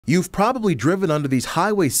You've probably driven under these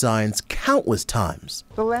highway signs countless times.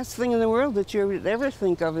 The last thing in the world that you would ever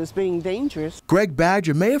think of as being dangerous. Greg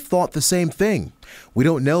Badger may have thought the same thing. We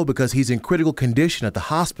don't know because he's in critical condition at the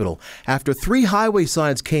hospital after 3 highway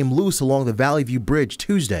signs came loose along the Valley View Bridge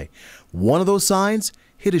Tuesday. One of those signs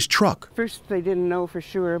hit his truck. First, they didn't know for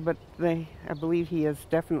sure, but I believe he has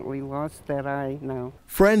definitely lost that eye now.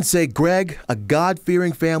 Friends say Greg, a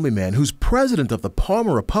God-fearing family man who's president of the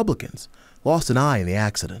Palmer Republicans, lost an eye in the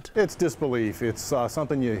accident. It's disbelief. It's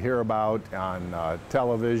something you hear about on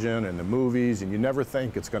television and the movies, and you never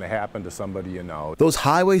think it's going to happen to somebody you know. Those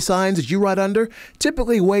highway signs that you ride under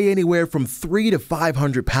typically weigh anywhere from 300 to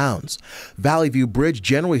 500 pounds. Valley View Bridge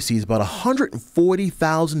generally sees about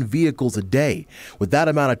 140,000 vehicles a day. With that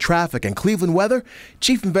amount of traffic and Cleveland weather,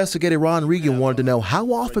 Chief Investigator Ron Regan wanted to know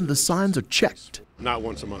how often the signs are checked. Not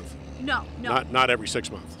once a month. No. Not every 6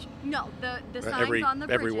 months. No, the signs on the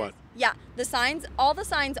bridges. Every what? Yeah, all the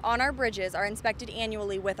signs on our bridges are inspected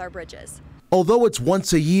annually with our bridges. Although it's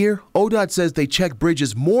once a year, ODOT says they check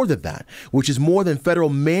bridges more than that, which is more than federal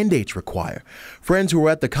mandates require. Friends who were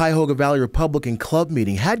at the Cuyahoga Valley Republican Club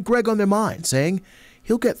meeting had Greg on their mind, saying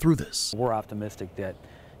he'll get through this. We're optimistic that,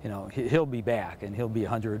 he'll be back and he'll be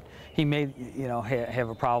 100. He may, have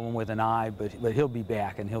a problem with an eye, but he'll be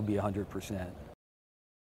back and he'll be 100%.